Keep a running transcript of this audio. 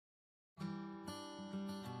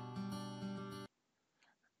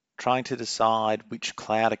Trying to decide which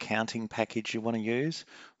cloud accounting package you want to use?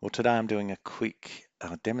 Well, today I'm doing a quick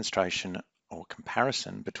demonstration or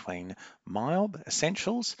comparison between MYOB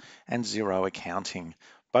Essentials and Xero Accounting.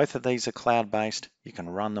 Both of these are cloud-based. You can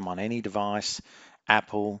run them on any device,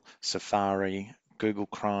 Apple, Safari, Google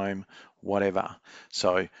Chrome, whatever.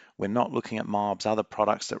 So we're not looking at MYOB's other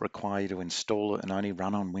products that require you to install it and only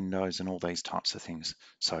run on Windows and all these types of things.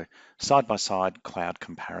 So side-by-side cloud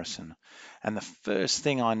comparison. And the first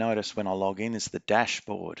thing I notice when I log in is the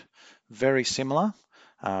dashboard. Very similar.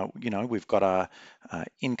 We've got our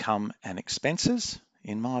income and expenses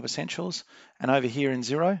in MYOB Essentials. And over here in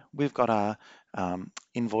Xero, we've got our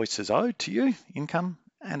invoices owed to you, income,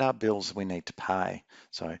 and our bills we need to pay.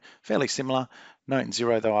 So fairly similar. Note in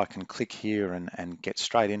Xero though, I can click here and get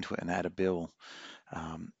straight into it and add a bill.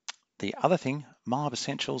 The other thing, MYOB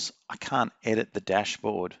Essentials, I can't edit the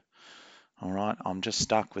dashboard. All right, I'm just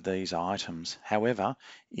stuck with these items. However,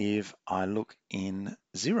 if I look in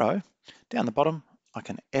Xero, down the bottom, I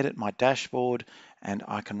can edit my dashboard and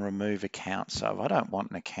I can remove accounts. So if I don't want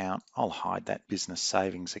an account, I'll hide that business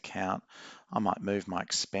savings account. I might move my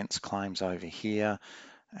expense claims over here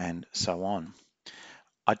and so on.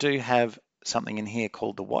 I do have something in here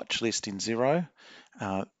called the watch list in Xero,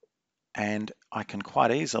 and I can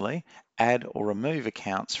quite easily add or remove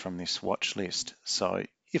accounts from this watch list. So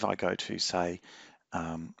if I go to, say,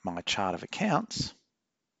 my chart of accounts,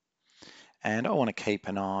 and I want to keep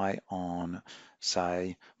an eye on,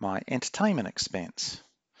 say, my entertainment expense,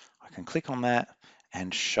 I can click on that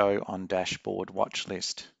and show on dashboard watch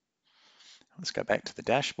list. Let's go back to the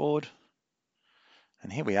dashboard,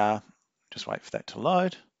 and here we are. Just wait for that to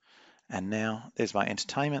load. And now there's my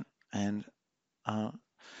entertainment, and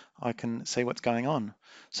I can see what's going on.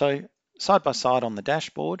 So side by side on the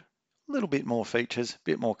dashboard, a little bit more features, a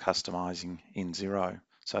bit more customizing in Xero.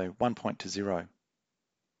 So 1 point to 0.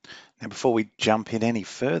 Now, before we jump in any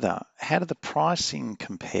further, how do the pricing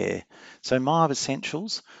compare? So MYOB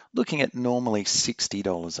Essentials, looking at normally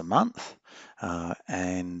 $60 a month,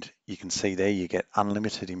 and you can see there you get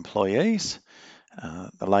unlimited employees,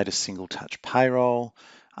 the latest single touch payroll,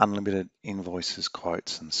 unlimited invoices,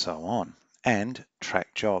 quotes, and so on, and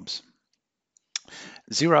track jobs.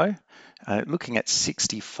 Xero, looking at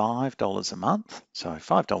 $65 a month, so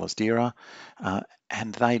 $5 dearer,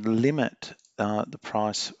 and they limit the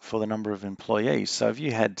price for the number of employees. So if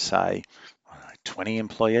you had, say, 20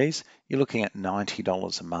 employees, you're looking at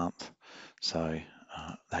 $90 a month. So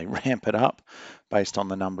they ramp it up based on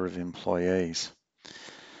the number of employees.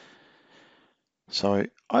 So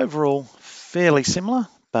overall, fairly similar,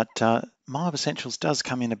 but MYOB Essentials does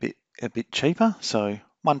come in a bit cheaper. So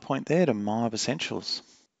 1 point there to MYOB Essentials.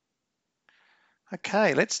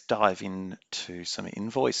 Okay, let's dive into some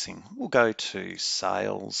invoicing. We'll go to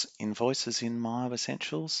sales invoices in MYOB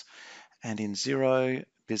Essentials, and in Xero,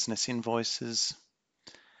 business invoices.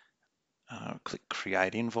 Click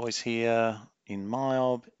create invoice here in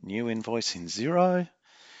MYOB, new invoice in Xero,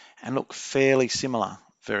 and look fairly similar,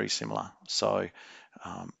 very similar. So,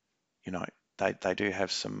 they do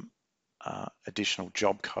have some additional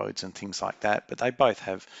job codes and things like that, but they both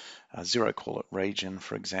have Xero call it region,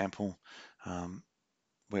 for example,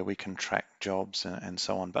 where we can track jobs and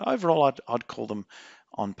so on. But overall, I'd call them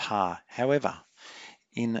on par. However,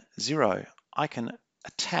 in Xero, I can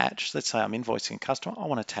attach, let's say I'm invoicing a customer, I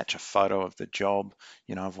want to attach a photo of the job,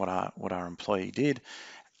 of what our employee did.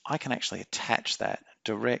 I can actually attach that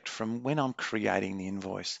direct from when I'm creating the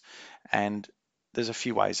invoice. And there's a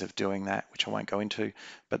few ways of doing that, which I won't go into,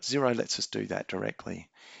 but Xero lets us do that directly.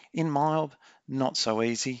 In MYOB, not so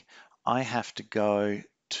easy. I have to go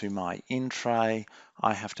to my in tray.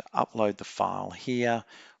 I have to upload the file here.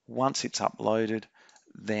 Once it's uploaded,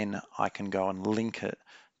 then I can go and link it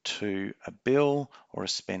to a bill or a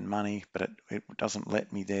spend money, but it doesn't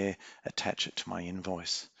let me there attach it to my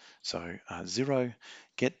invoice. So Xero,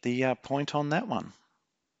 get the point on that one.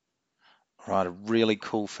 Right, a really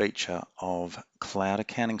cool feature of cloud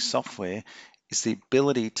accounting software is the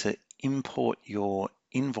ability to import your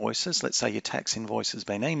invoices. Let's say your tax invoice has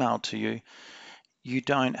been emailed to you. You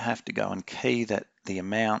don't have to go and key that the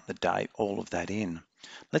amount, the date, all of that in.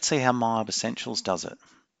 Let's see how MYOB Essentials does it.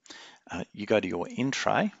 You go to your in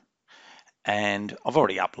tray, and I've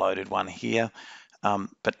already uploaded one here,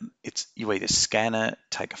 but you either scan it,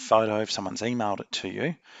 take a photo if someone's emailed it to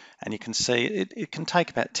you, and you can see it can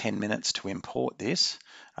take about 10 minutes to import this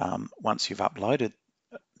once you've uploaded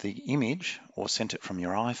the image or sent it from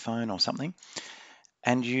your iPhone or something,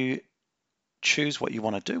 and you choose what you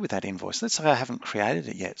want to do with that invoice. Let's say I haven't created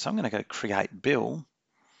it yet, so I'm going to go create bill,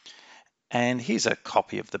 and here's a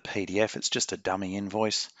copy of the PDF. It's just a dummy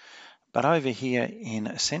invoice, But over here in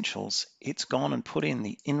Essentials, it's gone and put in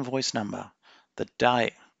the invoice number, the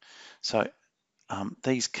date. So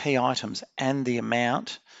these key items and the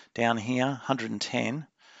amount down here, 110.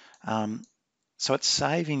 So it's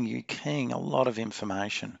saving you keying a lot of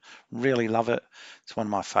information. Really love it. It's one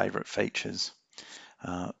of my favorite features.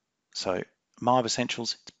 So MYOB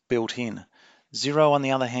Essentials, it's built in. Xero, on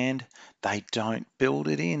the other hand, they don't build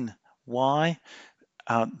it in. Why?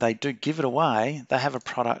 They do give it away. They have a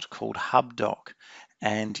product called HubDoc,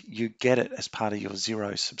 and you get it as part of your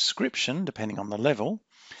Xero subscription, depending on the level.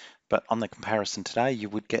 But on the comparison today, you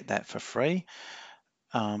would get that for free,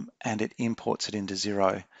 and it imports it into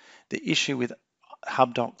Xero. The issue with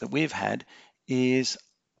HubDoc that we've had is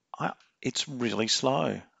it's really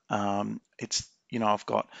slow. I've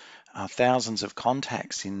got thousands of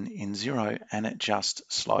contacts in Xero, and it just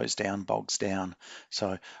slows down, bogs down.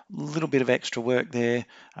 So a little bit of extra work there,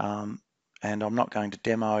 and I'm not going to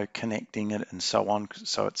demo connecting it and so on,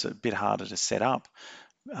 so it's a bit harder to set up.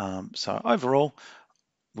 So overall,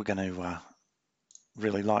 we're going to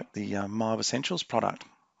really like the MYOB Essentials product.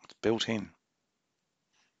 It's built in.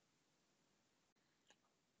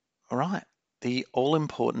 All right, the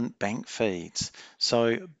all-important bank feeds.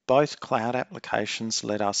 So both cloud applications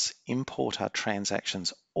let us import our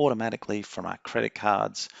transactions automatically from our credit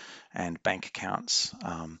cards and bank accounts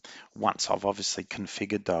once I've obviously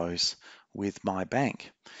configured those with my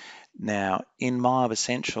bank. Now in MYOB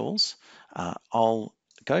Essentials, I'll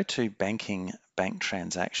go to bank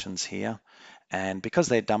transactions here, and because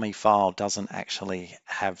their dummy file doesn't actually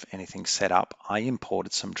have anything set up, I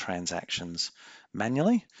imported some transactions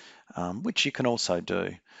manually, which you can also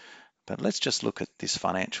do. But let's just look at this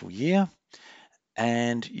financial year,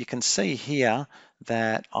 and you can see here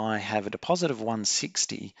that I have a deposit of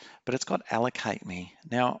 160, but it's got allocate me.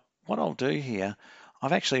 Now, what I'll do here,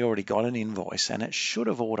 I've actually already got an invoice and it should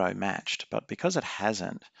have auto matched, but because it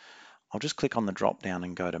hasn't, I'll just click on the drop down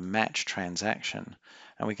and go to match transaction.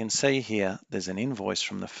 And we can see here there's an invoice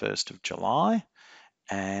from the 1st of July,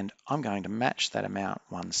 and I'm going to match that amount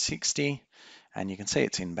 160, and you can see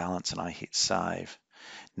it's in balance, and I hit save.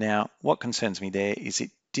 Now, what concerns me there is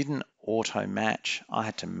it didn't auto match. I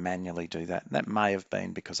had to manually do that. That may have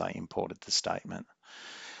been because I imported the statement.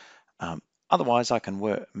 Otherwise, I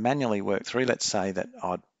can manually work through. Let's say that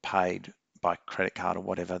I'd paid by credit card or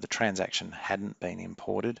whatever, the transaction hadn't been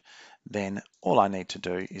imported, then all I need to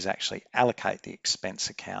do is actually allocate the expense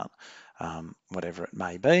account, whatever it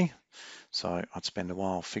may be. So I'd spend a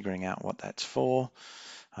while figuring out what that's for.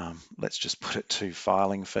 Let's just put it to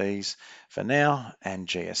filing fees for now and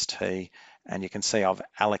GST, and you can see I've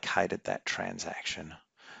allocated that transaction.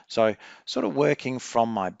 So sort of working from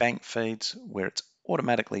my bank feeds where it's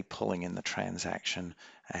automatically pulling in the transaction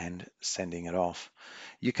and sending it off.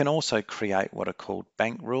 You can also create what are called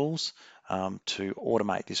bank rules to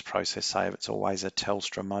automate this process. Say if it's always a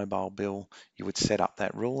Telstra mobile bill, you would set up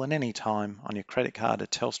that rule, and any time on your credit card, a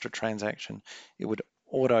Telstra transaction, it would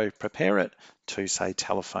auto prepare it to say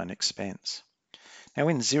telephone expense. Now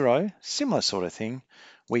in Xero, similar sort of thing,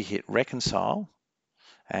 we hit reconcile,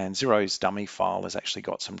 and Xero's dummy file has actually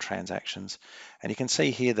got some transactions, and you can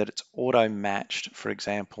see here that it's auto matched, for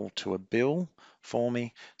example, to a bill for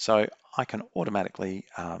me, so I can automatically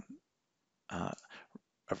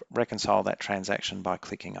reconcile that transaction by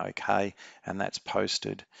clicking OK, and that's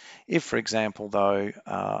posted. If, for example, though,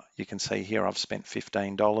 you can see here I've spent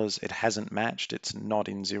 $15, it hasn't matched, it's not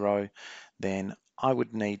in Xero, then I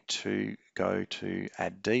would need to go to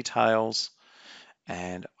add details,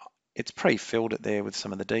 and it's pre-filled it there with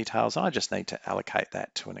some of the details. I just need to allocate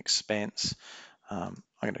that to an expense. I'm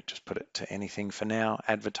going to just put it to anything for now,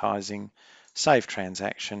 advertising, save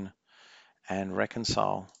transaction, and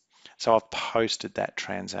reconcile. So I've posted that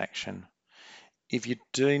transaction. If you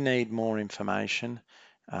do need more information,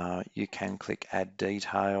 you can click add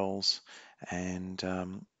details and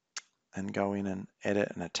go in and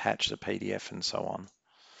edit and attach the PDF and so on.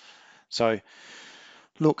 So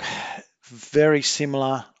look, very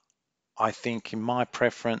similar. I think in my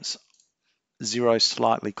preference, Xero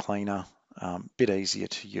slightly cleaner, bit easier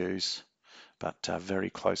to use, but a very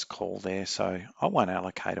close call there. So I won't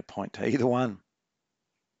allocate a point to either one.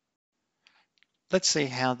 Let's see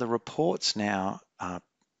how the reports now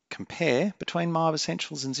compare between MYOB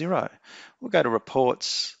Essentials and Xero. We'll go to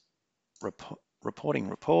reports, reporting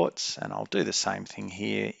reports, and I'll do the same thing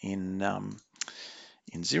here in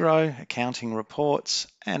Xero, accounting reports,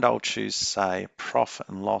 and I'll choose, say, profit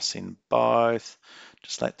and loss in both.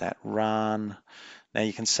 Just let that run. Now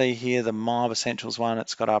you can see here the MYOB Essentials one,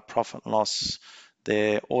 it's got our profit and loss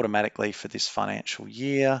there automatically for this financial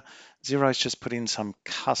year. Xero's just put in some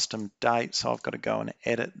custom dates, so I've got to go and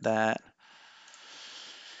edit that.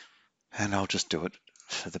 And I'll just do it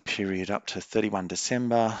for the period up to 31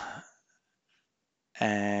 December.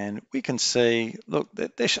 And we can see, look,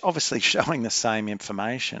 they're obviously showing the same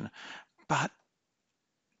information, but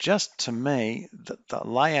just to me, the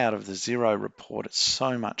layout of the Xero report is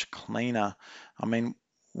so much cleaner. I mean,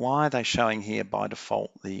 why are they showing here by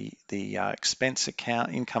default the expense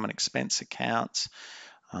account, income and expense accounts?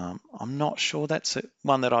 I'm not sure that's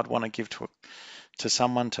one that I'd want to give to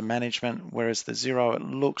someone, to management, whereas the Xero, it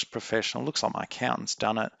looks professional, looks like my accountant's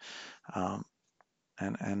done it.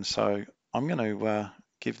 And so I'm going to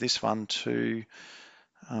give this one to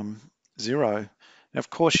Xero. Now, of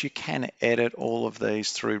course, you can edit all of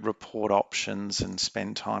these through report options and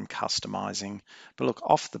spend time customizing. But look,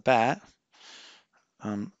 off the bat,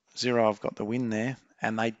 Xero, I've got the win there,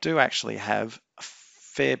 and they do actually have a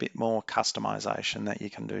fair bit more customization that you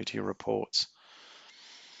can do to your reports.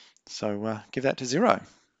 So give that to Xero.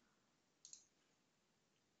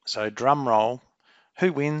 So drum roll,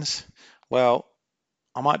 who wins? Well,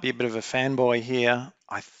 I might be a bit of a fanboy here.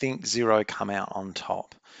 I think Xero come out on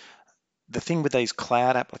top. The thing with these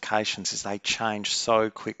cloud applications is they change so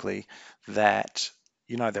quickly that,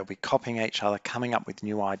 you know, they'll be copying each other, coming up with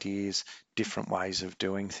new ideas, different ways of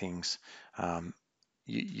doing things. There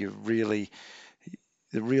really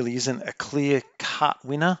isn't a clear-cut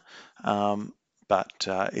winner, but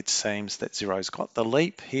it seems that Xero's got the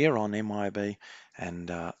leap here on MYOB, and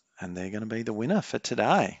they're going to be the winner for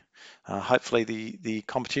today. Hopefully the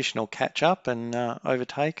competition will catch up and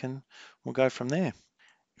overtake, and we'll go from there.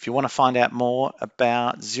 If you want to find out more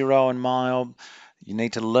about Xero and MYOB, you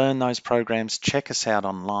need to learn those programs. Check us out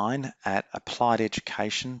online at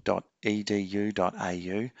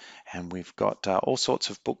appliededucation.edu.au, and we've got all sorts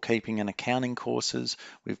of bookkeeping and accounting courses.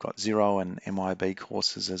 We've got Xero and MYOB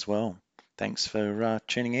courses as well. Thanks for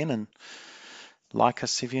tuning in, and like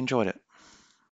us if you enjoyed it.